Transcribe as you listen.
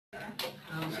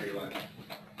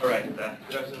All right,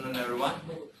 good afternoon, everyone.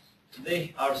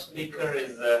 Today, our speaker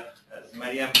is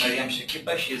Mariam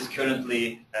Shakiba. She is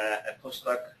currently a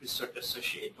postdoc research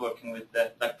associate working with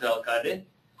Dr. Al-Qadi,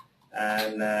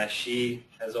 and she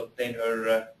has obtained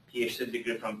her PhD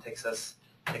degree from Texas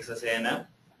A&M,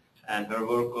 and her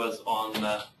work was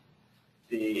on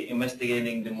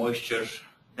investigating the moisture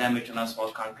damage on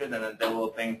asphalt concrete and then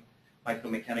developing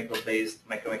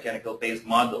micromechanical based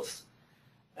models.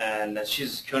 And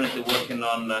she's currently working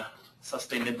on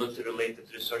sustainability-related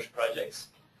research projects.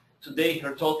 Today,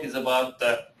 her talk is about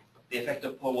the effect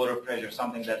of poor water pressure,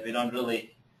 something that we don't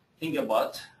really think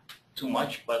about too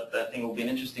much, but I think it will be an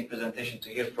interesting presentation to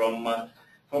hear from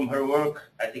her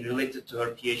work, I think related to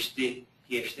her PhD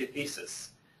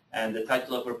thesis. And the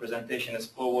title of her presentation is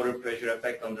Poor Water Pressure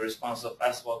Effect on the Response of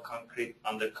Asphalt Concrete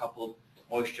Under Coupled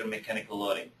Moisture Mechanical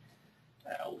Loading.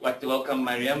 I would like to welcome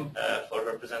Mariam for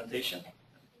her presentation.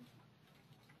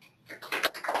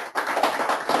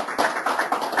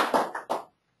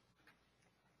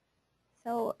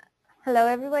 So, hello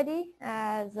everybody.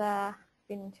 As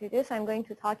been introduced, I'm going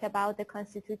to talk about the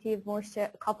constitutive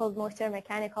coupled moisture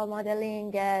mechanical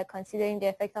modeling, considering the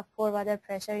effect of poor water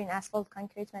pressure in asphalt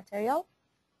concrete material.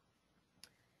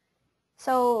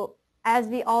 So, as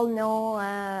we all know,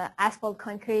 asphalt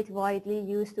concrete widely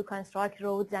used to construct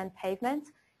roads and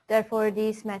pavements. Therefore,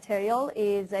 this material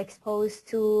is exposed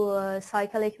to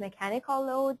cyclic mechanical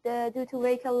load due to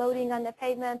vehicle loading on the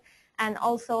pavement, and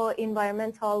also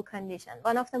environmental condition.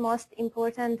 One of the most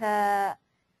important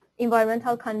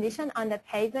environmental condition on the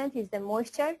pavement is the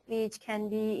moisture, which can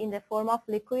be in the form of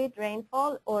liquid,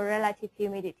 rainfall, or relative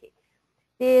humidity.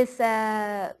 This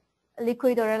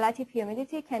liquid or relative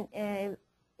humidity can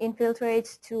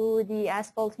infiltrate to the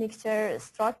asphalt mixture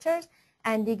structures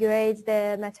and degrades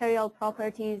the material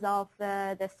properties of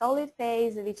the solid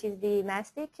phase, which is the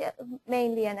mastic,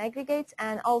 mainly and aggregates,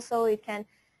 and also it can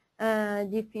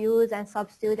diffuse and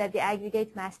substitute at the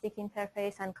aggregate mastic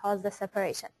interface and cause the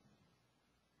separation.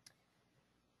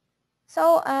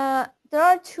 So there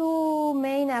are two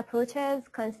main approaches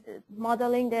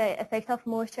modeling the effect of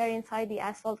moisture inside the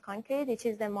asphalt concrete, which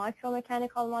is the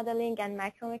micromechanical modeling and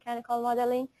macromechanical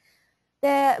modeling.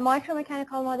 The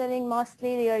micromechanical modeling,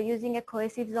 mostly they are using a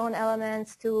cohesive zone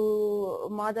elements to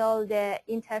model the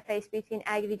interface between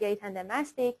aggregate and the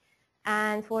mastic.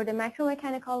 And for the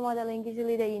macromechanical modeling,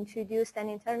 usually they introduced an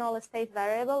internal state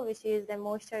variable, which is the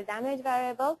moisture damage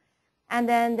variable, and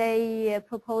then they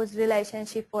propose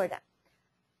relationship for them.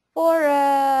 For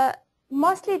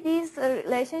mostly these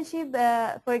relationship,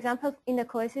 for example, in the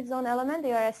cohesive zone element,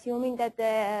 they are assuming that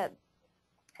the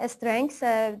strength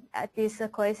at this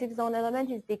cohesive zone element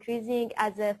is decreasing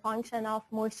as a function of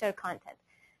moisture content.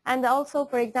 And also,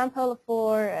 for example,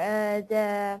 for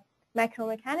the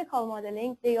macromechanical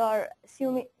modeling, they are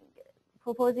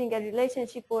proposing a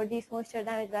relationship for this moisture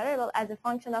damage variable as a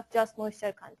function of just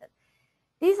moisture content.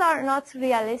 These are not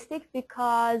realistic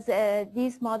because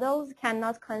these models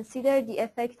cannot consider the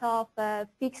effect of a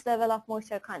fixed level of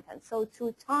moisture content. So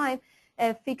through time,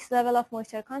 a fixed level of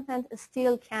moisture content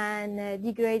still can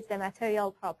degrade the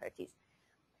material properties.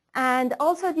 And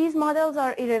also these models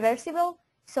are irreversible.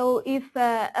 So if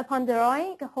upon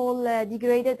drawing, the whole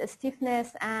degraded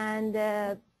stiffness and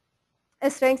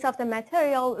strength of the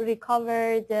material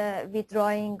recovered with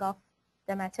drawing of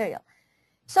the material.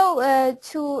 So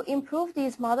to improve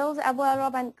these models, Abu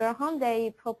Arab and Graham,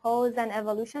 they proposed an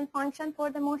evolution function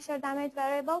for the moisture damage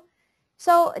variable.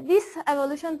 So this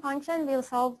evolution function will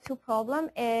solve two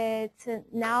problems. It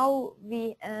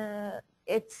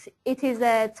is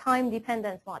a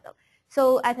time-dependent model.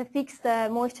 So at a fixed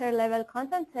moisture level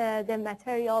content, the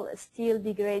material still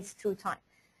degrades through time.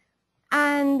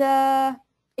 And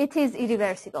it is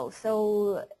irreversible.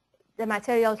 So the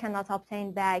material cannot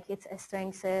obtain back its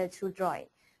strength through drawing.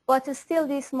 But still,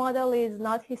 this model is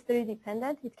not history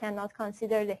dependent. It cannot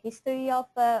consider the history of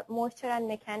moisture and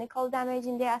mechanical damage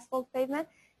in the asphalt pavement,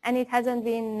 and it hasn't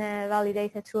been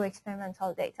validated through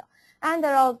experimental data. And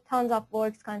there are tons of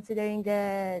works considering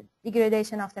the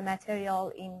degradation of the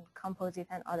material in composite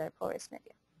and other porous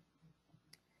media.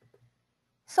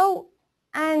 So,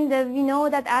 and we know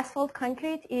that asphalt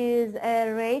concrete is a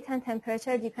rate and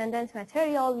temperature dependent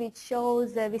material which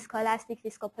shows viscoelastic,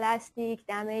 viscoplastic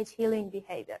damage healing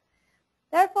behavior.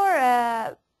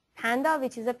 Therefore, PANDA,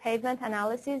 which is a pavement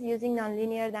analysis using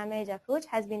nonlinear damage approach,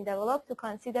 has been developed to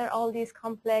consider all these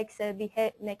complex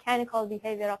mechanical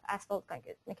behavior of asphalt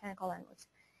concrete, mechanical and moisture.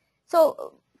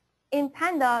 So in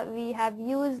PANDA, we have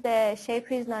used the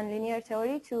Shapley's nonlinear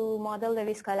theory to model the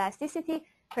viscoelasticity,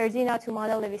 Perzina to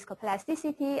model the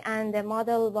viscoplasticity, and the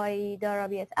model by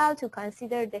Darabi et al. To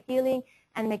consider the healing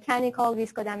and mechanical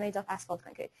viscodamage of asphalt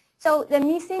concrete. So the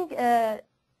missing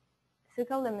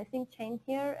circle, the missing chain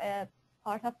here,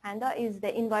 part of PANDA, is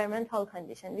the environmental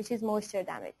condition, which is moisture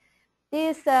damage.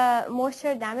 This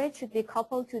moisture damage should be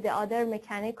coupled to the other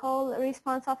mechanical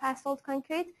response of asphalt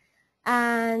concrete,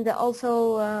 and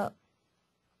also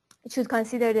it should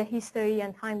consider the history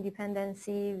and time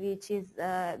dependency, which is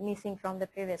missing from the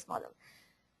previous model.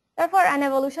 Therefore, an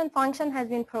evolution function has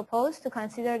been proposed to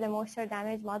consider the moisture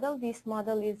damage model. This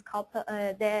model is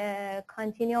the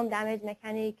continuum damage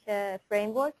mechanic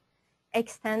framework,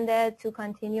 extended to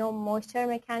continuum moisture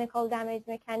mechanical damage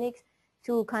mechanics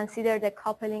to consider the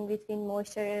coupling between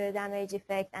moisture damage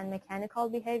effect and mechanical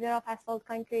behavior of asphalt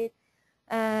concrete.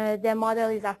 The model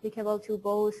is applicable to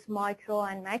both micro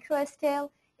and macro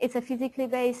scale. It's a physically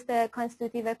based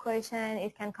constitutive equation.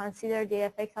 It can consider the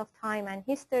effect of time and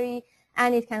history,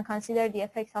 and it can consider the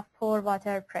effects of pore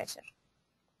water pressure.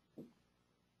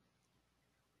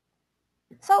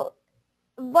 So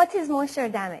what is moisture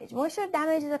damage? Moisture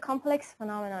damage is a complex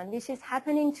phenomenon which is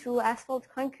happening through asphalt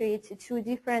concrete through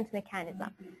different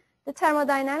mechanisms. The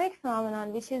thermodynamic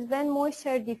phenomenon, which is when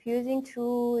moisture diffusing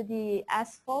through the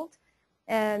asphalt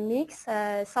mix,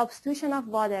 substitution of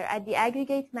water at the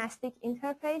aggregate mastic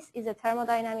interface, is a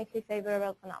thermodynamically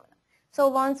favorable phenomenon. So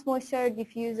once moisture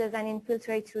diffuses and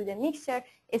infiltrates through the mixture,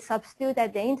 it substitutes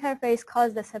at the interface,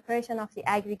 cause the separation of the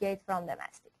aggregate from the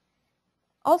mastic.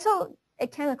 Also, a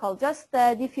chemical, just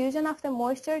the diffusion of the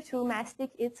moisture through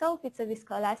mastic itself, it's a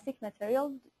viscoelastic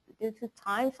material. Due to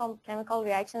time, some chemical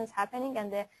reactions happening,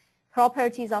 and the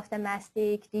properties of the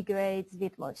mastic degrades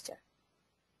with moisture.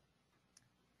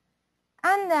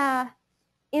 And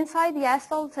inside the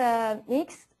asphalt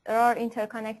mix, there are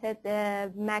interconnected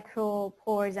macro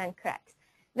pores and cracks.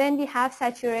 When we have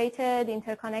saturated,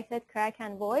 interconnected crack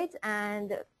and voids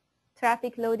and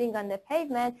traffic loading on the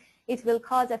pavement, it will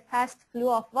cause a fast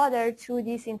flow of water through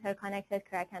this interconnected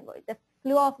crack and void. The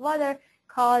flow of water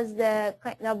causes the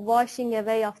washing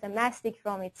away of the mastic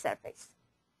from its surface,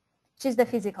 which is the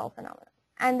physical phenomenon.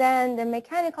 And then the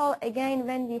mechanical, again,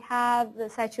 when we have the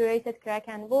saturated crack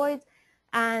and voids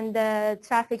and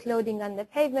traffic loading on the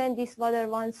pavement, this water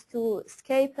wants to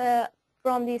escape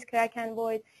from this crack and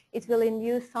void. It will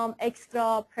induce some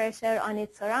extra pressure on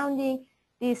its surrounding.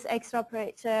 This extra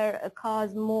pressure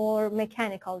causes more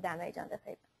mechanical damage on the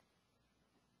pavement.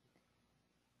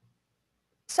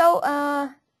 So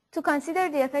to consider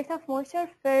the effect of moisture,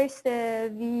 first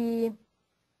we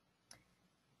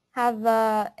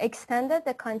have extended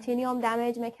the continuum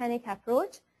damage mechanic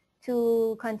approach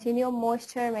to continuum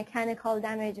moisture mechanical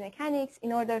damage mechanics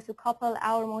in order to couple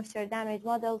our moisture damage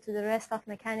model to the rest of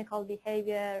mechanical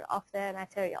behavior of the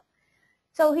material.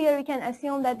 So here we can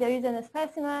assume that there is a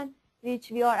specimen which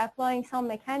we are applying some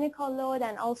mechanical load,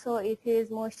 and also it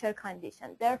is moisture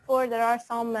conditioned. Therefore, there are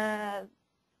some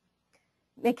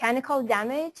mechanical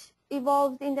damage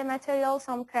involved in the material,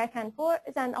 some crack and pores,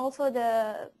 and also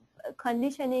the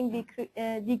conditioning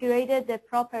degraded the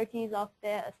properties of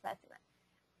the specimen.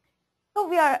 So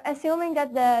we are assuming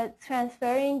that the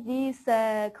transferring this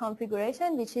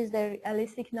configuration, which is the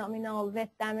realistic nominal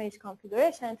wet damage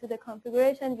configuration, to the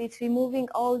configuration with removing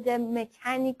all the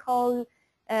mechanical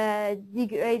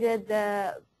degraded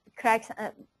cracks,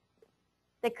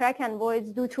 the crack and voids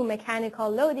due to mechanical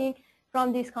loading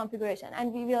from this configuration.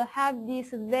 And we will have this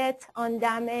wet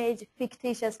undamaged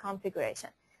fictitious configuration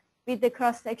with the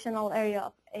cross-sectional area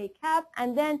of A cap,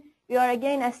 and then we are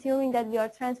again assuming that we are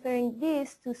transferring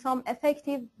this to some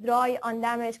effective dry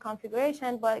undamaged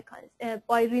configuration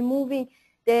by removing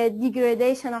the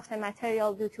degradation of the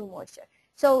material due to moisture.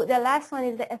 So the last one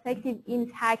is the effective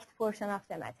intact portion of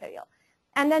the material.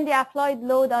 And then the applied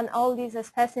load on all these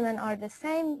specimens are the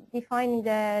same. Defining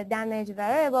the damage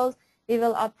variables, we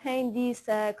will obtain this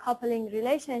coupling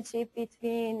relationship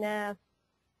between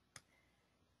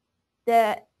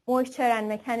the moisture and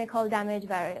mechanical damage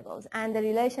variables, and the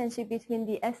relationship between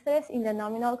the stress in the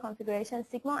nominal configuration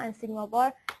sigma and sigma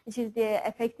bar, which is the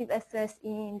effective stress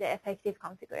in the effective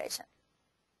configuration.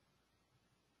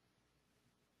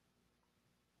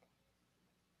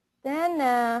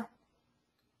 Then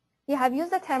we have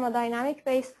used a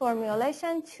thermodynamic-based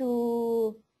formulation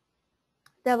to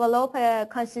develop a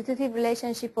constitutive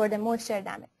relationship for the moisture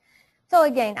damage. So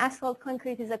again, asphalt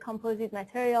concrete is a composite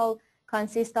material,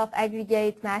 consists of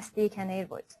aggregate, mastic, and air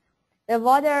voids. The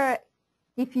water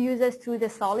diffuses through the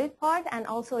solid part, and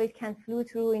also it can flow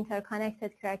through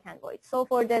interconnected crack and voids. So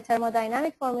for the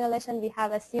thermodynamic formulation, we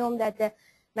have assumed that the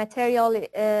material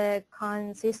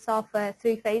consists of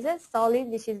three phases: solid,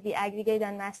 which is the aggregate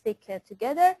and mastic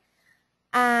together,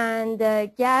 and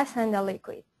gas and the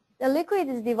liquid. The liquid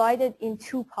is divided in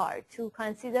two parts to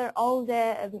consider all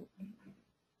the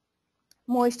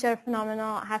moisture phenomena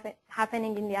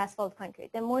happening in the asphalt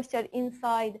concrete. The moisture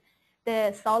inside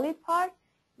the solid part,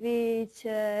 which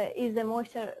is the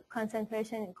moisture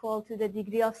concentration equal to the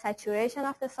degree of saturation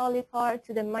of the solid part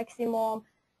to the maximum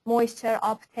moisture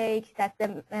uptake that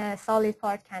the solid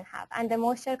part can have. And the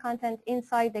moisture content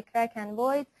inside the crack and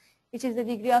void, which is the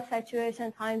degree of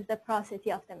saturation times the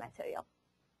porosity of the material.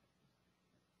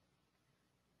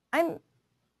 I'm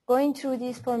going through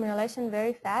this formulation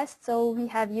very fast. So we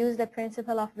have used the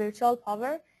principle of virtual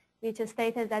power, which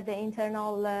stated that the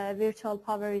internal virtual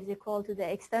power is equal to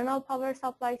the external power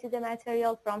supply to the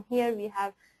material. From here, we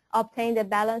have obtained a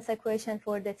balance equation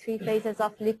for the three phases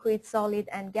of liquid, solid,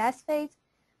 and gas phase.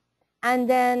 And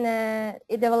then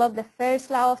it developed the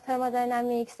first law of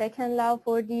thermodynamics, second law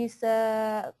for this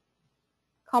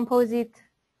composite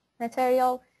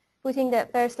material. Putting the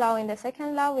first law in the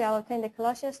second law, we have obtained the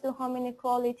Clausius-Duhem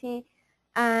inequality,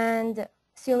 and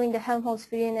assuming the Helmholtz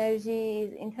free energy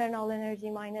is internal energy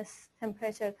minus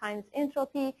temperature times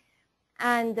entropy.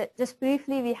 And just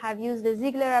briefly, we have used the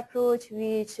Ziegler approach,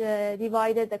 which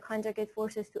divided the conjugate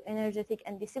forces to energetic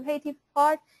and dissipative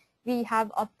part. We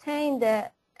have obtained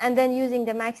and then using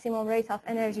the maximum rate of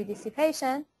energy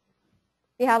dissipation,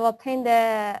 we have obtained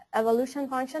the evolution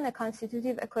function, a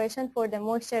constitutive equation for the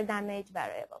moisture damage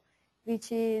variable,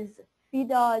 which is phi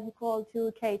dot equal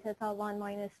to k theta 1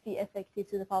 minus phi effective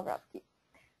to the power of t.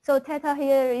 So theta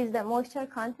here is the moisture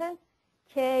content.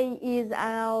 K is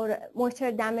our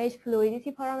moisture damage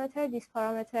fluidity parameter. This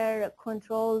parameter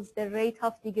controls the rate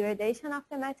of degradation of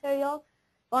the material.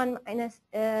 1 minus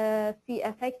phi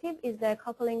effective is the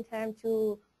coupling term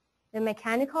to the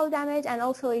mechanical damage, and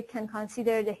also it can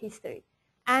consider the history.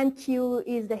 And Q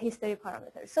is the history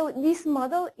parameter. So this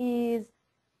model is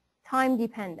time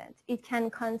dependent. It can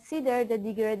consider the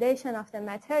degradation of the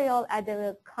material at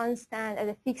a constant, at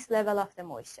a fixed level of the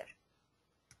moisture.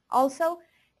 Also,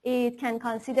 it can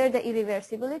consider the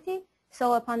irreversibility.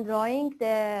 So upon drying,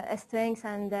 the strength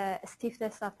and the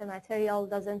stiffness of the material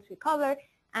doesn't recover.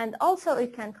 And also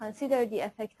it can consider the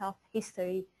effect of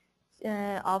history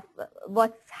of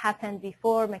what's happened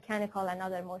before, mechanical and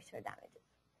other moisture damages.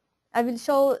 I will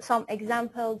show some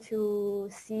example to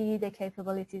see the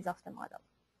capabilities of the model.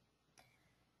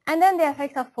 And then the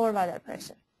effect of pore water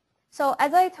pressure. So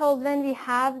as I told, when we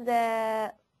have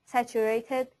the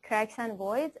saturated cracks and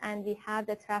voids and we have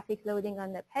the traffic loading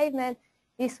on the pavement,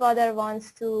 this water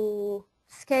wants to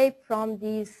escape from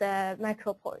these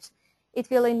micropores. It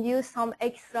will induce some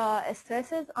extra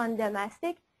stresses on the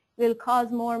mastic, will cause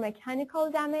more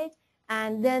mechanical damage,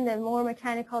 and then the more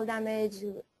mechanical damage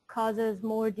causes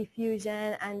more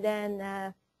diffusion and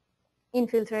then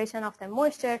infiltration of the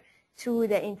moisture through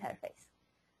the interface.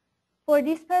 For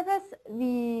this purpose,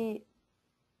 we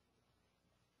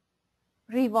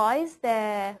revise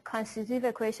the constitutive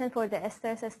equation for the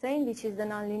stress strain, which is the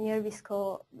nonlinear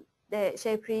the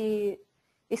Shapley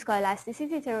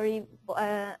viscoelasticity theory,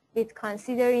 with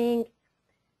considering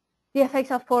the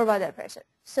effect of pore water pressure.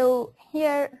 So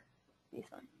here, this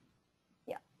one,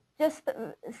 yeah, just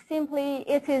simply,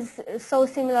 it is so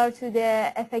similar to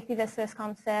the effective stress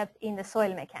concept in the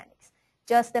soil mechanics.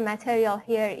 Just the material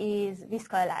here is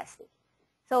viscoelastic.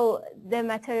 So the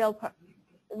material,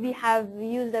 we have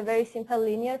used a very simple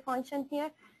linear function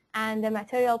here, and the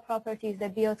material property is the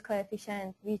Biot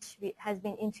coefficient, which has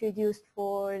been introduced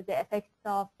for the effect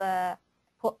of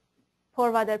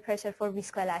pore water pressure for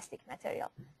viscoelastic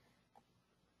material.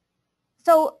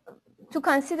 So to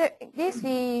consider this,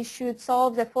 we should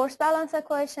solve the force balance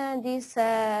equation, this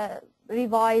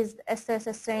revised stress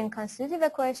strain constitutive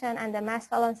equation, and the mass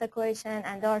balance equation,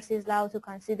 and Darcy's law to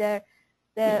consider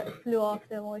the flow of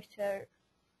the moisture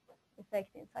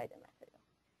effect inside the material.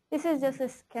 This is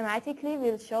just schematically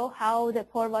will show how the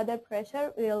pore water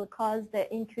pressure will cause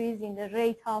the increase in the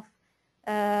rate of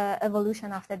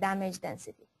evolution of the damage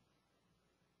density.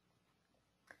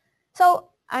 So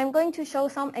I'm going to show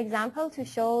some example to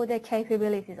show the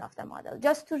capabilities of the model.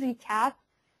 Just to recap,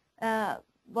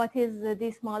 what is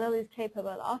this model is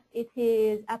capable of. It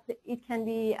can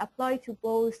be applied to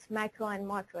both macro and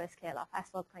macro scale of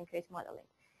asphalt concrete modeling.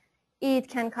 It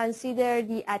can consider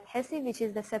the adhesive, which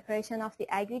is the separation of the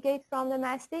aggregate from the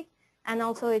mastic, and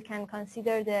also it can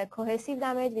consider the cohesive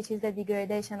damage, which is the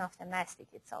degradation of the mastic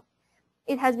itself.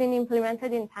 It has been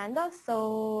implemented in pandas,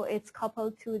 so it's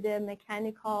coupled to the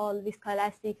mechanical,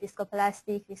 viscoelastic,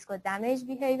 viscoplastic, viscodamage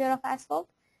behavior of asphalt.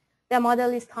 The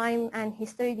model is time and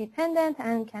history dependent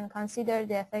and can consider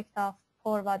the effect of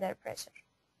pore water pressure.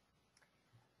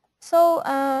 So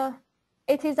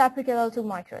it is applicable to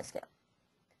microscale.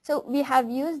 So we have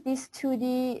used this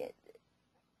 2D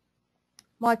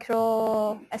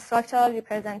microstructural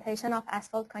representation of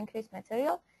asphalt concrete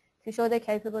material to show the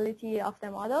capability of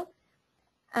the model.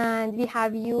 And we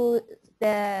have used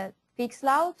the fixed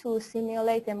law to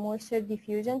simulate the moisture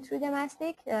diffusion through the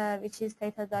mastic, which is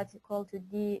theta dot equal to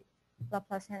d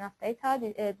Laplacian of theta.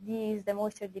 D is the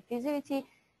moisture diffusivity.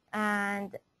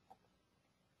 And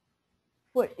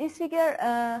for this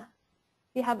figure,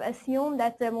 we have assumed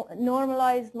that the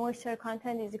normalized moisture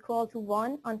content is equal to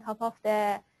 1 on top of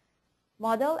the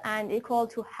model and equal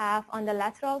to half on the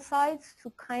lateral sides,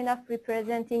 to kind of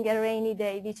representing a rainy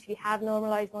day, which we have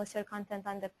normalized moisture content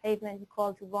on the pavement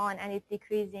equal to 1 and it's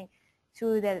decreasing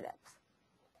to the depth.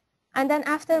 And then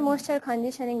after moisture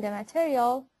conditioning the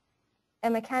material, a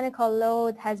mechanical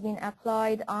load has been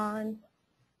applied on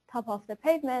top of the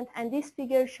pavement, and this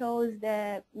figure shows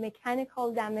the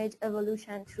mechanical damage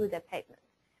evolution through the pavement.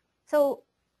 So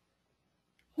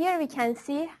here we can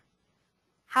see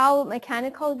how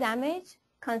mechanical damage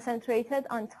concentrated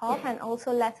on top and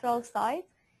also lateral sides.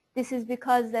 This is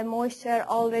because the moisture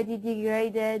already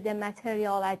degraded the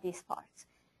material at these parts.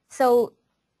 So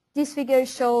this figure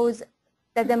shows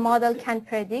that the model can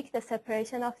predict the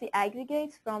separation of the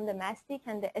aggregates from the mastic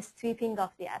and the stripping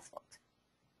of the asphalt.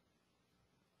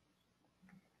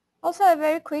 Also, a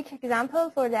very quick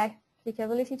example for the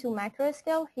applicability to macro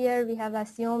scale. Here we have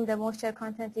assumed the moisture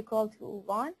content equal to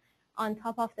 1 on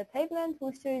top of the pavement.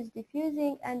 Moisture is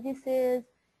diffusing, and this is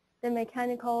the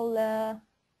mechanical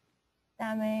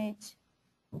damage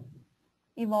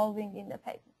evolving in the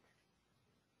pavement.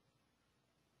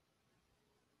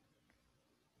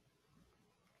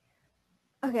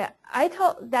 Okay, I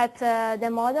thought that the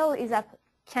model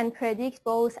can predict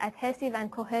both adhesive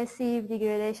and cohesive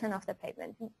degradation of the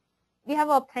pavement. We have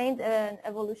obtained an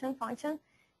evolution function,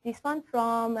 this one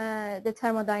from the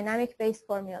thermodynamic-based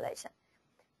formulation.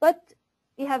 But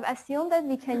we have assumed that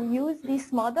we can use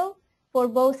this model for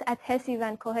both adhesive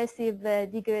and cohesive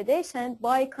degradation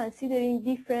by considering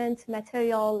different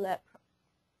material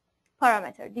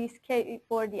parameters, this case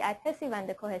for the adhesive and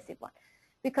the cohesive one.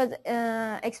 Because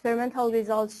experimental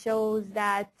results shows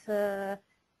that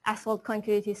asphalt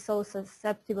concrete is so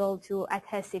susceptible to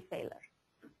adhesive failure.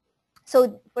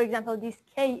 So, for example, this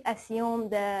K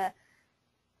assumed the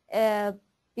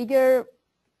bigger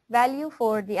value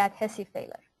for the adhesive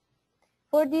failure.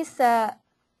 For this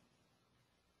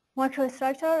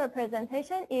microstructural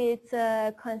representation, it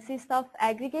consists of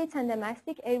aggregates and the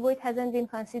mastic. Air void hasn't been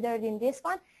considered in this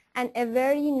one, and a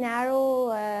very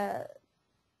narrow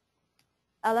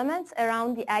elements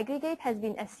around the aggregate has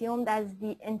been assumed as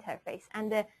the interface,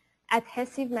 and the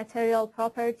adhesive material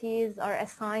properties are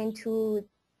assigned to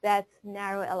that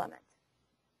narrow element.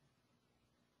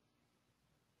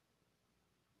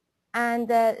 And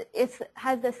it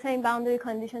has the same boundary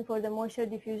condition for the moisture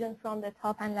diffusion from the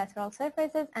top and lateral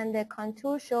surfaces, and the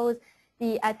contour shows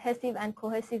the adhesive and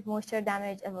cohesive moisture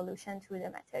damage evolution through the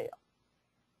material.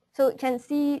 So you can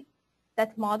see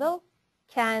that model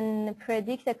can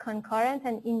predict a concurrent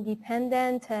and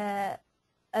independent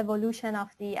evolution of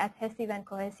the adhesive and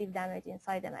cohesive damage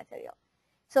inside the material.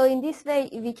 So in this way,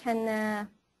 we can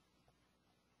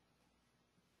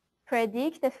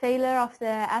predict the failure of the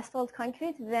asphalt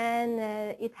concrete when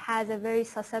it has a very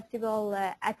susceptible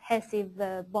adhesive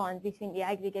bond between the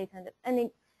aggregate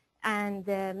and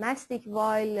the mastic,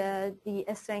 while the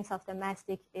strength of the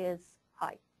mastic is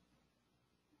high.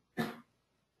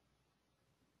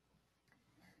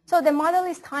 So the model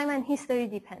is time and history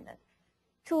dependent.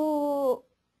 To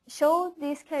show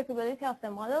this capability of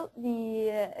the model, we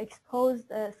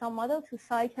exposed some model to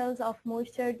cycles of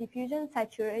moisture diffusion,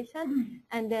 saturation,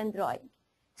 and then drying.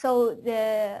 So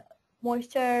the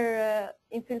moisture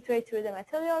infiltrates through the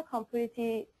material,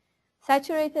 completely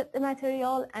saturated the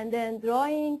material, and then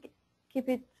drying, keep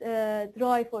it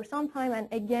dry for some time,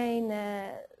 and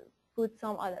again put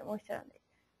some other moisture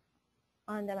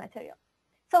on the material.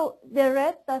 So the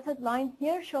red dotted line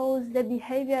here shows the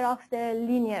behavior of the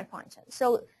linear function.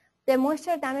 So the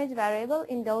moisture damage variable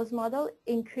in those models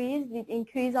increased with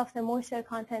increase of the moisture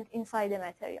content inside the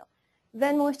material.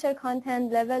 When moisture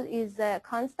content level is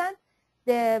constant,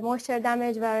 the moisture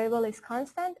damage variable is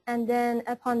constant, and then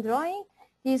upon drying,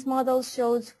 these models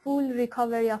shows full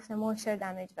recovery of the moisture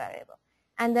damage variable.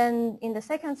 And then in the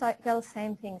second cycle,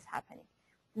 same things happening,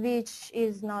 which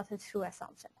is not a true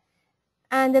assumption.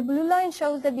 And the blue line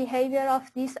shows the behavior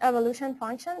of this evolution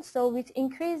function. So with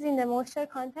increase in the moisture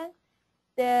content,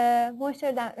 the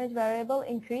moisture damage variable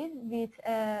increased with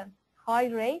a high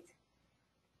rate.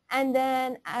 And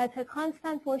then at a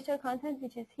constant moisture content,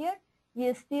 which is here,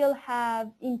 we still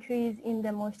have increase in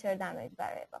the moisture damage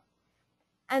variable.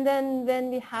 And then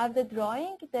when we have the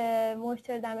drawing, the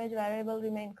moisture damage variable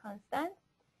remain constant.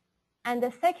 And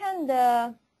the second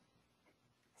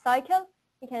cycle,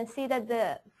 you can see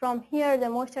that from here the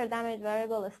moisture damage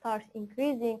variable starts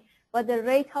increasing, but the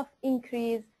rate of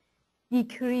increase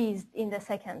decreased in the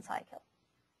second cycle,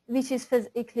 which is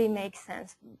physically makes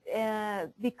sense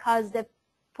because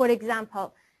for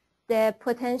example, the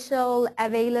potential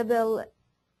available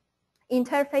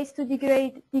interface to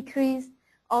degrade decreased.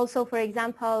 Also, for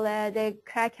example, the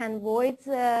crack and voids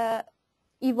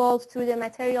evolve through the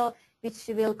material, which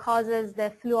will causes the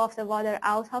flow of the water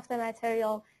out of the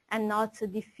material and not to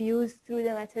diffuse through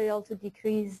the material to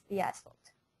decrease the asphalt.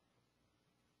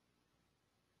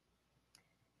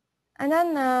 And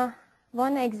then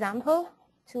one example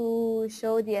to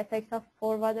show the effect of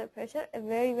pore water pressure, a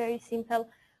very, very simple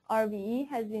RBE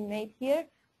has been made here,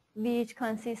 which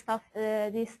consists of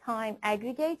this time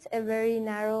aggregate, a very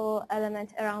narrow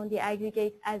element around the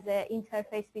aggregate as an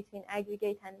interface between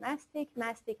aggregate and mastic,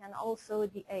 and also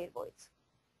the air voids.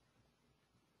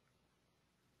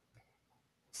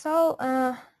 So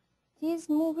these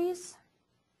movies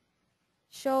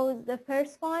shows the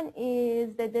first one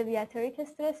is the deviatoric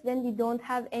stress when we don't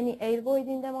have any air void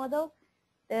in the model.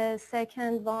 The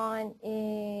second one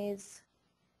is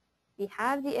we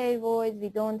have the air void, we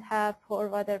don't have pore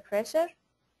water pressure.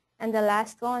 And the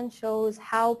last one shows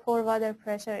how pore water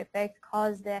pressure effect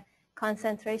cause the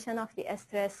concentration of the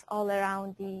stress all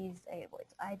around these air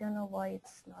voids. I don't know why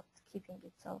it's not keeping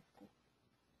itself.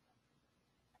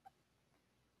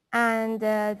 And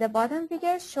the bottom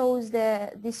figure shows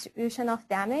the distribution of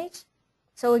damage.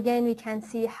 So again, we can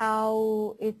see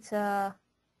how it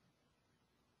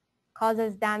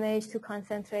causes damage to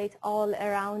concentrate all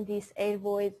around these air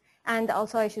voids. And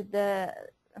also I should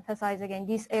emphasize again,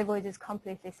 this air void is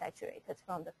completely saturated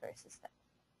from the first step.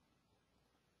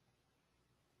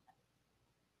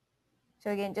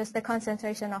 So again, just the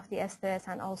concentration of the stress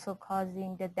and also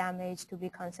causing the damage to be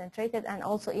concentrated and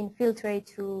also infiltrate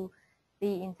through the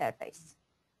interface.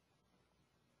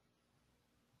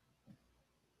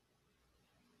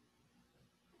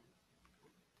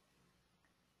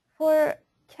 For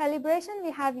calibration, we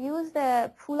have used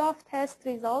the pull-off test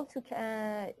result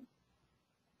to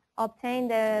obtain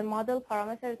the model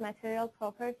parameters, material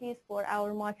properties for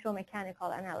our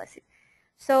micromechanical analysis.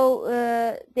 So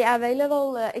the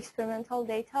available experimental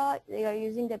data, they are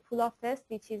using the pull-off test,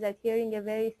 which is adhering a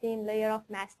very thin layer of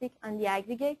mastic on the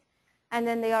aggregate. And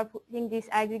then they are putting this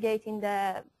aggregate in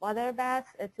the water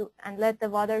bath and let the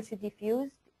water to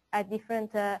diffuse at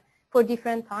for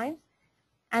different times.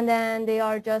 And then they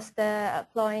are just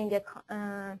applying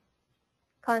a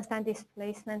constant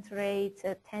displacement rate,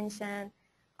 tension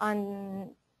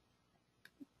on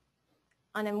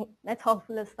a metal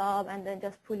full stop, and then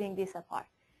just pulling this apart.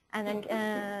 And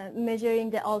then measuring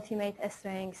the ultimate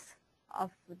strength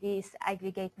of this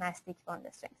aggregate mastic bond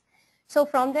strength. So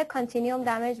from the continuum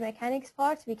damage mechanics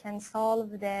part, we can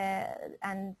solve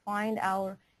and find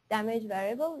our damage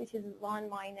variable, which is 1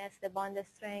 minus the bond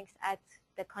strength at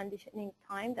the conditioning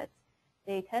time that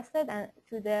they tested and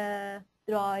to the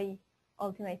dry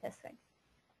ultimate strength.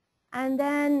 And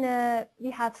then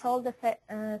we have solved the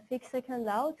fixed second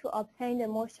law to obtain the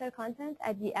moisture content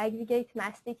at the aggregate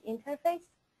mastic interface.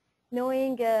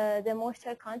 Knowing the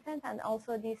moisture content and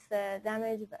also this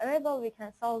damage variable, we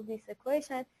can solve this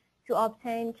equation to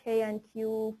obtain K and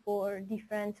Q for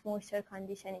different moisture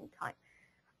conditioning time.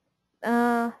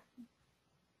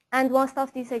 And most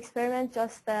of these experiments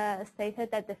just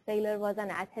stated that the failure was an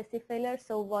adhesive failure.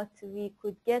 So what we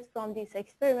could get from this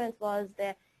experiment was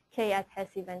the K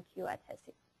adhesive and Q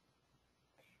adhesive.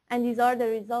 And these are the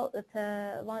results,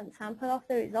 one sample of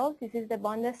the result. This is the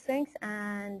bond strength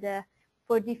and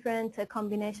for different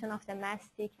combination of the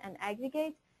mastic and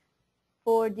aggregate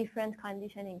for different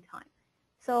conditioning time.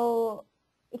 So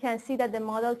you can see that the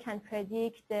model can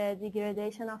predict the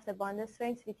degradation of the bond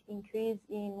strength with increase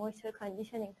in moisture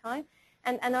conditioning time.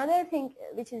 And another thing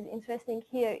which is interesting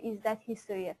here is that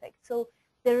history effect. So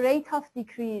the rate of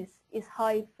decrease is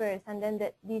high first and then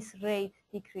this rate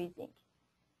decreasing,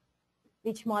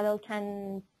 which model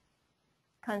can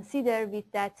consider with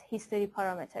that history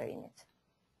parameter in it.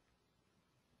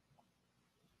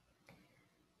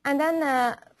 And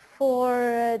then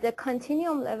for the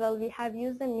continuum level, we have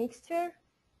used a mixture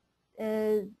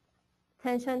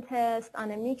tension test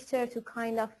on a mixture to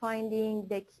kind of finding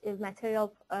the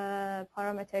material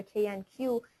parameter K and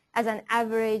Q as an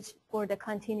average for the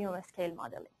continuum scale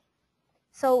modeling.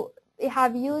 So we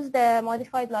have used the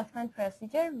modified Lotman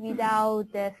procedure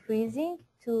without the freezing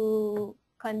to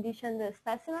condition the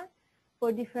specimen.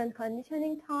 for different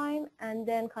conditioning time, and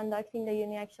then conducting the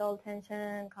uniaxial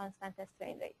tension constant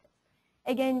strain rate test.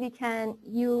 Again, we can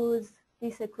use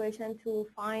this equation to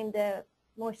find the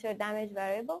moisture damage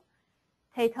variable.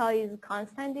 Theta is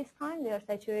constant this time. We are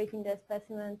saturating the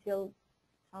specimen till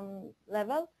some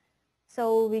level.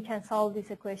 So we can solve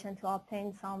this equation to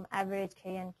obtain some average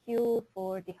K and Q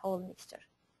for the whole mixture.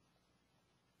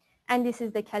 And this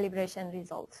is the calibration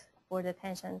result for the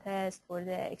tension test, for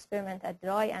the experiment at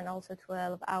dry, and also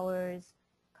 12 hours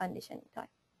conditioning time.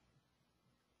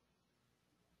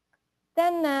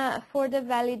 Then for the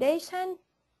validation,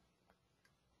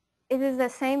 it is the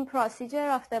same procedure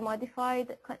of the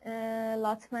modified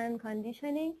Lottman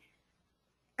conditioning.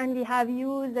 And we have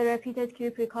used the repeated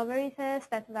creep recovery test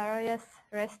at various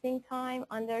resting time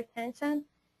under tension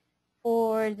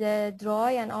for the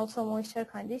dry and also moisture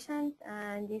conditions.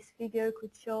 And this figure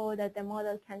could show that the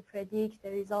model can predict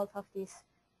the result of this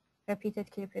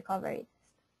repeated creep recovery test.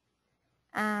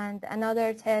 And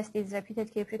another test is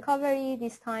repeated creep recovery,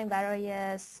 this time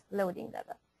various loading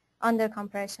level, under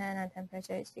compression and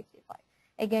temperature is 55.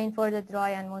 Again, for the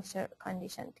dry and moisture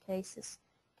conditioned cases,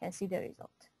 you can see the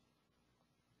result.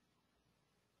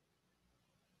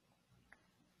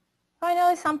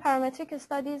 Finally, some parametric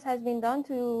studies has been done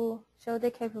to show the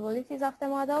capabilities of the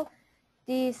model.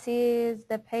 This is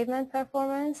the pavement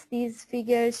performance. These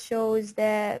figures shows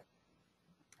the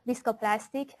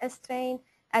viscoplastic strain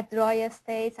at dry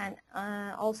states and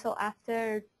also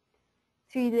after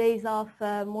 3 days of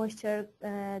moisture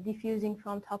diffusing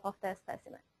from top of the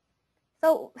specimen.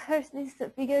 So first, this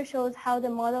figure shows how the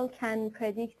model can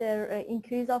predict the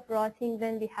increase of rotting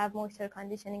when we have moisture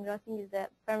conditioning. Rotting is the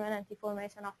permanent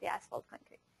deformation of the asphalt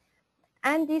concrete.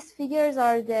 And these figures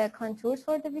are the contours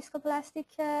for the viscoplastic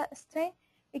strain.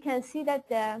 We can see that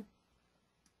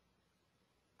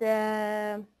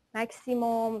the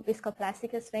maximum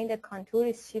viscoplastic strain, the contour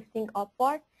is shifting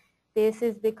upward. This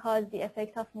is because the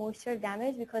effect of moisture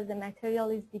damage, because the material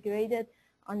is degraded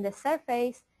on the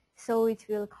surface. So it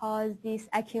will cause this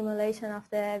accumulation of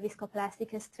the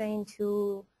viscoplastic strain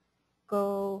to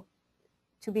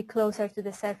be closer to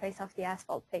the surface of the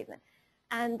asphalt pavement.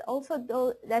 And also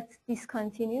that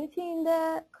discontinuity in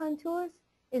the contours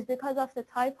is because of the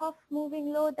type of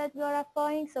moving load that we are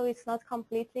applying. So it's not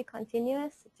completely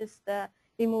continuous, just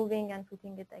removing and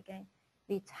putting it again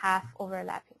with half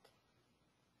overlapping.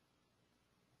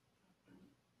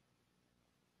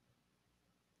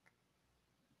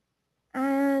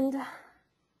 And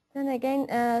then again,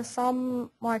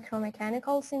 some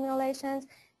micromechanical simulations.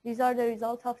 These are the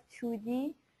result of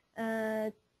 2D.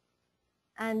 And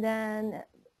then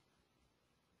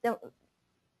the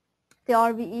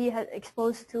RVE has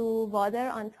exposed to water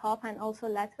on top and also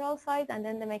lateral side, and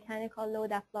then the mechanical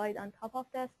load applied on top of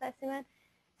the specimen.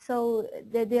 So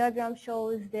the diagram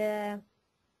shows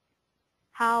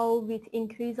how with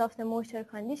increase of the moisture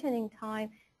conditioning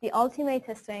time, the ultimate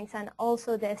strength and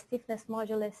also the stiffness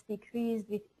modulus decreased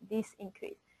with this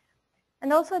increase.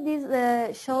 And also this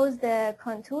shows the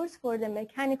contours for the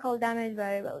mechanical damage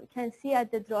variable. You can see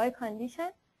at the dry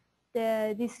condition,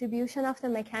 the distribution of the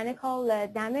mechanical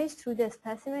damage through the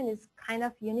specimen is kind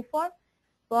of uniform,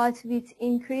 but with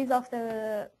increase of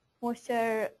the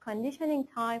moisture conditioning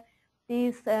time,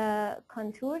 these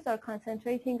contours are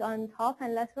concentrating on top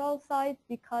and lateral side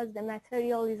because the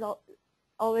material is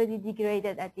already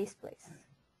degraded at this place.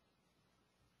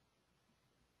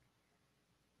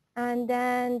 And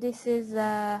then this is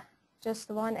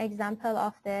just one example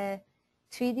of the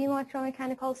 3D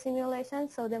micromechanical simulation.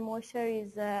 So the moisture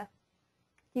is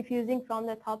diffusing from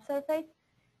the top surface.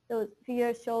 The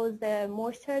figure shows the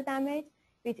moisture damage.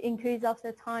 With increase of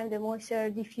the time, the moisture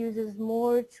diffuses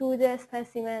more through the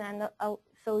specimen and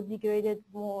also degraded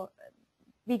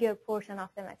bigger portion of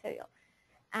the material.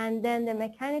 And then the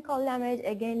mechanical damage,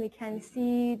 again, we can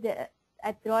see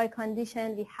at dry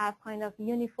condition, we have kind of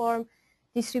uniform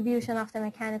distribution of the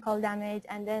mechanical damage,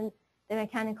 and then the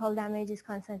mechanical damage is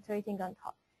concentrating on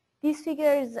top. These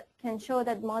figures can show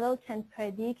that model can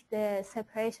predict the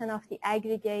separation of the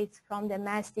aggregates from the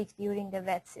mastic during the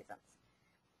wet seasons.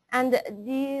 And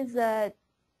these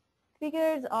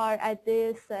figures are at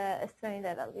this strain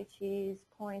level, which is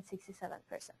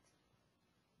 0.67%.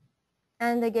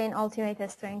 And again,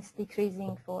 ultimate strength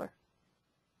decreasing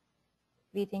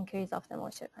with increase of the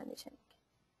moisture conditioning.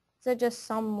 So just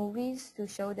some movies to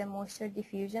show the moisture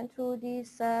diffusion through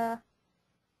these 3D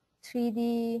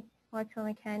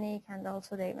micromechanic and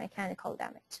also the mechanical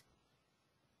damage.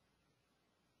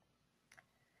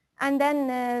 And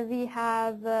then we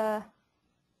have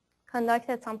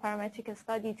conducted some parametric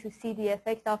study to see the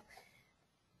effect of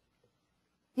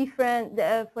different,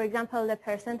 for example, the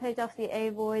percentage of the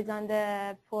air voids on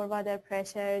the pore water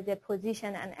pressure, the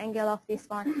position and angle of this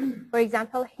one. For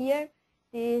example, here,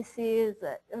 this is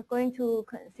going to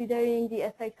considering the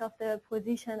effect of the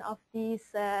position of these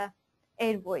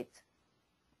air voids,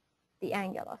 the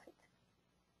angle of it.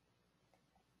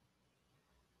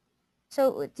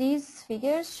 So these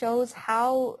figures shows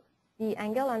how the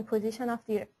angle and position of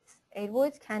the air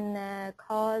voids can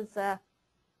cause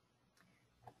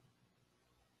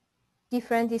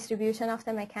different distribution of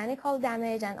the mechanical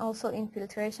damage and also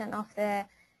infiltration of the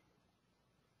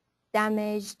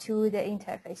damage to the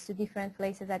interface, to different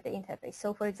places at the interface.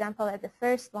 So for example, at the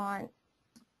first one,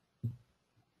 it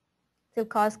will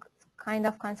cause kind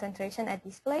of concentration at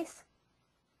this place.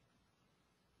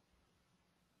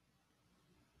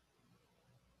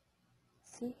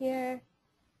 See here.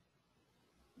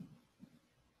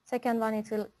 Second one,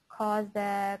 it will cause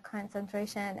the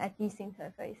concentration at this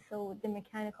interface. So the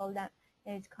mechanical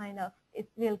damage kind of, it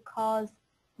will cause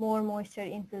more moisture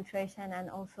infiltration and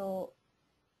also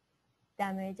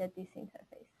damage at this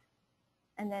interface.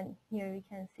 And then here we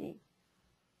can see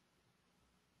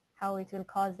how it will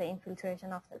cause the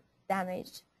infiltration of the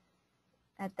damage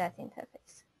at that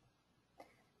interface.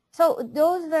 So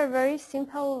those were very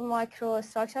simple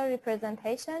microstructural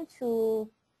representation to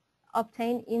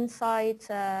obtain insight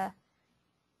to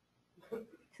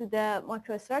the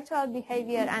microstructural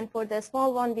behavior, and for the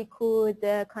small one we could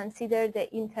consider the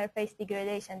interface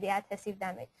degradation, the adhesive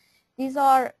damage. These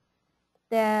are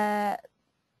the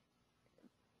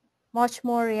much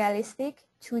more realistic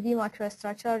 2D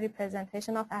microstructural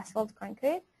representation of asphalt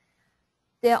concrete.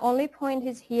 The only point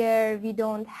is here we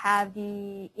don't have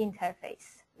the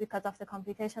interface. Because of the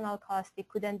computational cost, we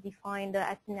couldn't define the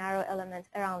narrow elements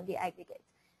around the aggregate.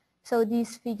 So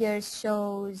these figures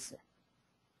shows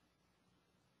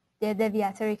the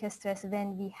deviatoric stress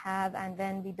when we have and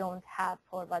when we don't have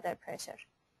pore water pressure.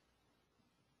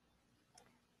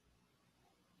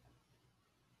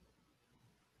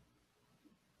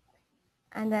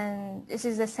 And then this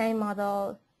is the same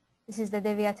model. This is the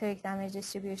deviatoric damage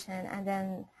distribution, and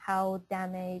then how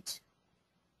damage,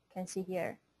 you can see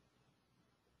here,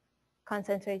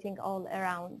 concentrating all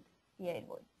around the air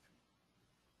void.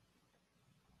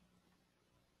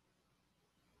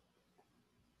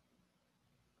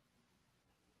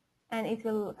 And it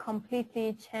will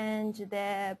completely change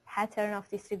the pattern of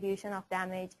distribution of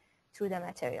damage through the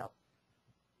material.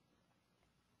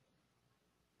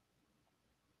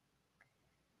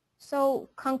 So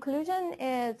conclusion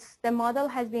is the model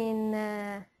has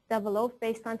been developed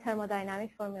based on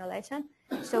thermodynamic formulation.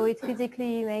 So it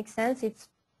physically makes sense. It's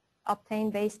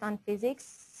obtained based on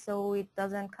physics, so it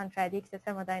doesn't contradict the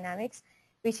thermodynamics,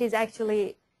 which is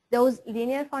actually those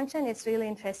linear functions. It's really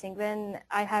interesting. When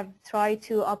I have tried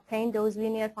to obtain those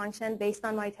linear functions based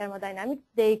on my thermodynamics,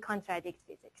 they contradict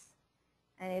physics,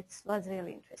 and it was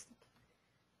really interesting.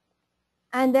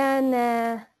 And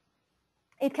then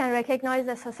it can recognize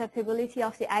the susceptibility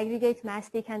of the aggregate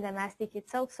mastic and the mastic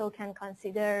itself, so can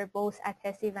consider both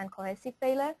adhesive and cohesive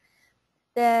failure.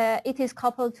 It is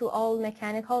coupled to all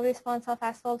mechanical response of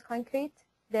asphalt concrete.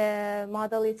 The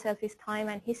model itself is time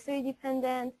and history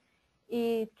dependent.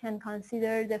 It can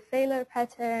consider the failure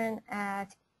pattern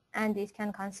and it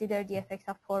can consider the effect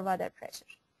of pore water pressure.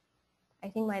 I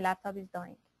think my laptop is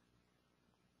dying.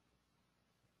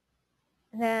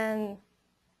 Then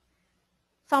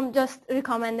some just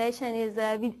recommendation is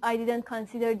I didn't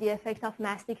consider the effect of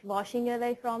mastic washing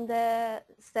away from the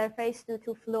surface due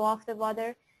to flow of the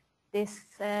water. This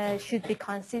should be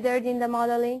considered in the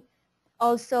modeling.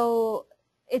 Also,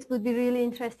 it would be really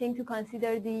interesting to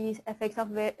consider the effects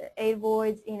of air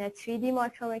voids in a 3D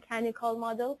micromechanical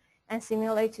model and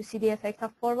simulate to see the effect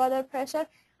of pore water pressure.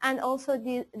 And also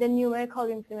the numerical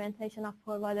implementation of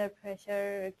pore water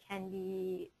pressure can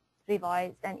be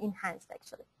revised and enhanced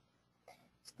actually.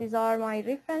 So these are my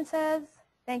references.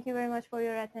 Thank you very much for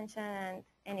your attention, and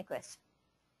any questions?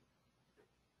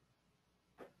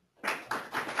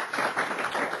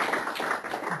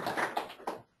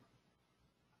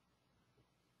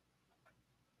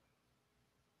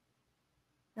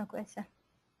 No question.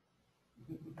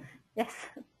 Yes.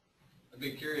 I'd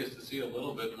be curious to see a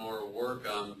little bit more work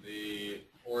on the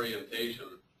orientation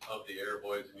of the air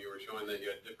voids, and you were showing that you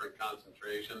had different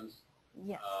concentrations.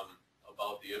 Yes.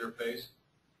 About the interface,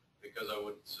 because I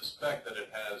would suspect that it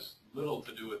has little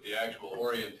to do with the actual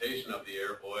orientation of the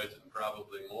air voids and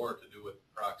probably more to do with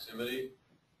proximity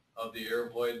of the air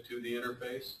void to the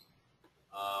interface.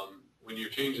 When you're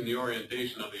changing the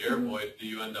orientation of the air void, do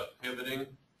you end up pivoting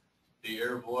the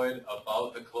air void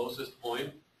about the closest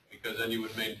point? Because then you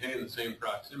would maintain the same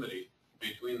proximity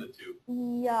between the two.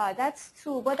 Yeah, that's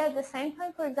true. But at the same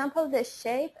time, for example, the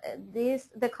shape,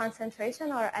 the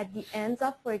concentration are at the ends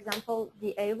of, for example,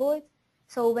 the air void.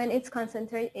 So when it's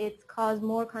concentrated, it causes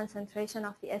more concentration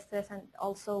of the stress and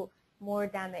also more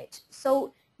damage.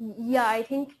 So yeah, I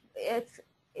think it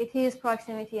is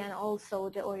proximity and also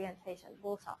the orientation,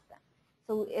 both of them.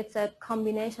 So it's a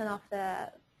combination of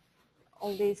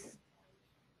all these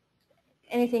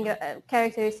anything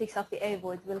characteristics of the air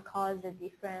void will cause a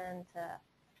different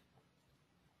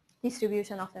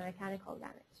distribution of the mechanical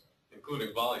damage.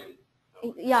 Including volume.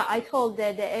 Yeah, I told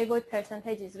that the air void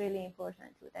percentage is really important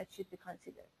too. That should be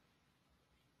considered.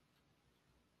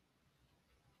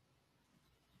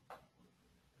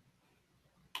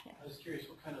 I was curious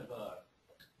what kind of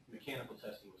mechanical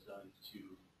testing was done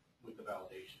with the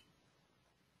validation.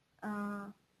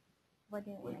 What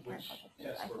do you mean Which mechanical testing?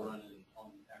 tests were run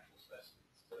on actual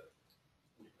specimens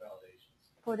with validations?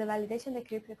 For the validation, the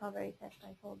creep recovery test,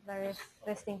 I told various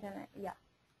resting time. Yeah,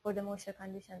 for the moisture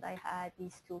conditions, I had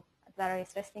these two,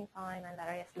 various resting time and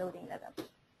various loading level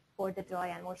for the dry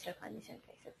and moisture condition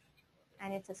cases.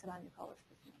 And it's a cylindrical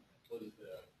specimen. What is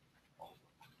the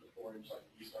 4-inch like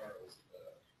ESAR, or was it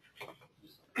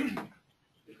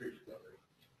the creep recovery?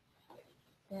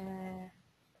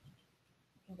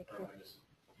 The creep.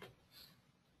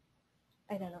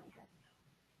 I don't know exactly.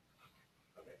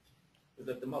 Okay. Is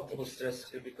that the multiple stress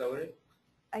creep recovery?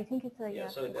 I think it's a Yeah,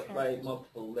 so it apply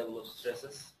multiple level of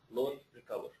stresses, load,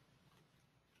 recover.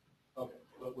 Okay.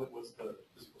 What's the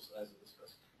physical size of the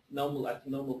specimen?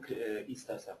 Normal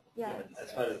E-star sample. Yeah.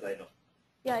 As far as I know.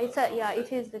 Yeah,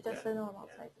 it is just the normal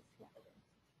sizes. Yeah.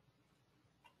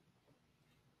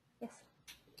 Yes.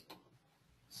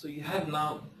 So you have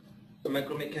now the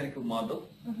micromechanical model,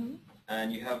 Mm-hmm.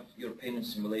 and you have your payment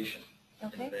simulation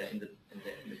Okay. in the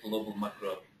global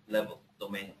macro level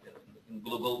domain, in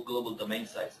global domain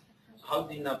size. So how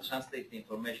do you now translate the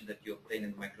information that you obtain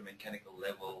in the micromechanical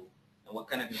level, and what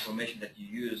kind of information that you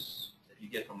use that you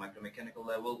get from micromechanical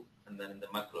level and then in the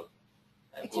macro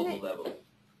global level?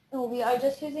 No, we are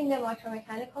just using the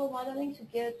micromechanical modeling to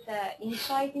get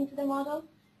insight into the model,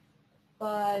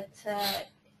 but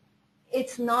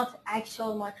it's not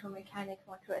actual macro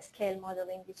scale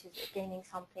modeling, which is gaining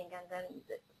something and then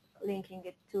linking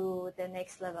it to the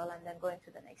next level and then going to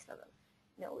the next level.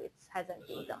 No, it hasn't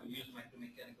been done. So you use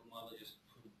micromechanical model just to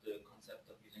prove the concept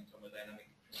of using thermodynamic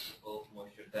principle,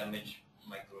 moisture damage,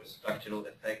 microstructural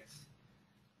effects.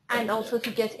 And also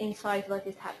to get insight what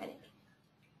is happening.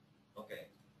 Okay.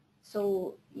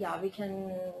 So yeah, we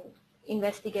can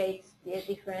investigate the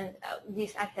different,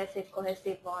 this adhesive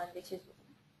cohesive one, which is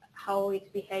how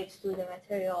it behaves to the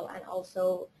material, and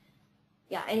also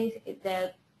yeah,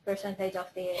 the percentage of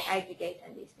the aggregate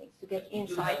and these things to get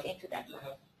insight into that. You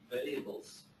have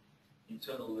variables,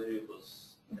 internal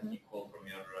variables that you call from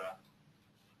your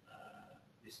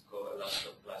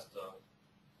viscoelastoplasto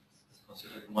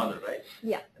constitutive model, right?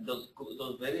 Yeah. And those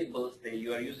variables,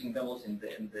 you are using them also in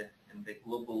the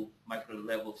global micro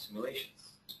level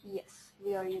simulations. Yes,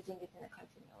 we are using it in a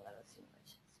continual level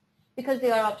simulations because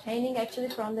they are obtaining actually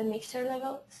from the mixture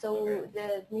level. So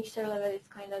the mixture level is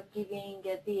kind of giving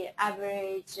the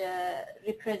average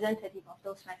representative of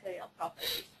those material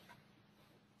properties.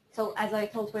 So as I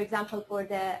told, for example, for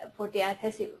the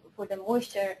adhesive, for the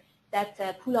moisture,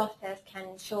 that pull-off test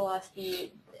can show us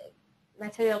the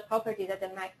material properties at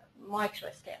the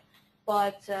micro scale.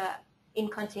 But in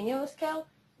continuous scale,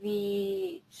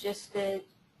 we just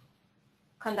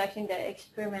conducting the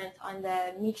experiment on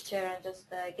the mixture and just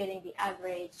getting the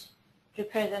average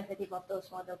representative of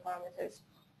those model parameters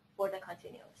for the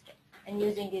continuous scale and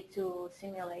using it to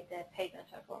simulate the pavement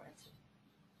performance.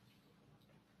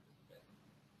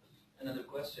 Another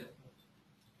question.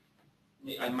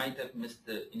 I might have missed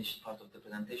the initial part of the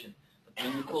presentation, but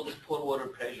when you call this pore water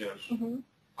pressure,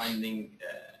 finding,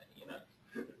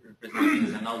 representing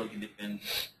this analogy between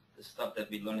the stuff that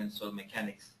we learn in soil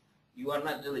mechanics, you are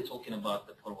not really talking about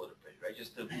the pore water pressure, right?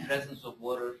 Just the presence of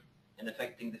water and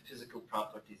affecting the physical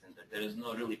properties in there. There is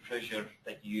no really pressure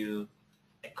that you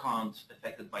account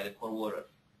affected by the pore water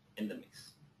in the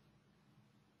mix.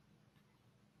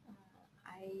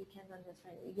 I can't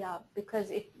understand. Yeah,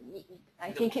 because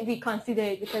I think we consider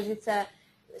it because it's a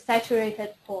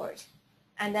saturated pores.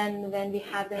 And then when we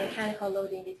have the mechanical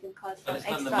loading, it will cause some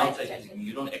extra stress.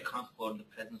 You don't account for the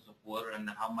presence of water and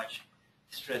how much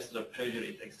stress or pressure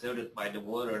is exerted by the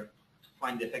water to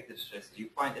find the effective stress. You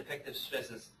find effective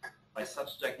stresses by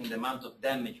subtracting the amount of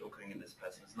damage occurring in this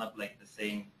presence. It's not like the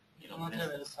same, Not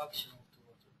have a suction of the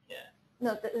water. Yeah.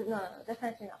 No,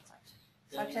 definitely not suction.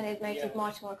 Suction makes it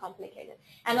much more complicated.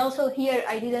 And also here,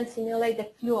 I didn't simulate the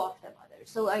flow of the water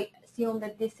water. So I assume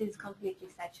that this is completely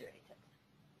saturated.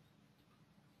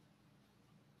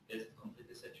 Is it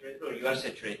completely saturated, or you are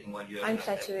saturating while you are? I'm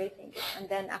saturating it and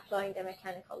then applying the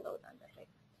mechanical load on the pigment.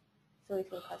 So it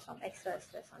will cause some extra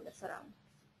stress on the surroundings.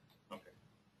 Okay.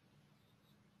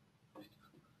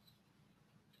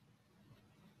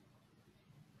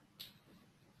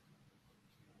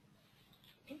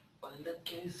 Well, in that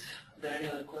case, are there any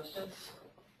other questions?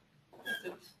 That's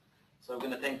it. So I'm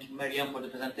going to thank Mariam for the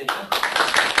presentation.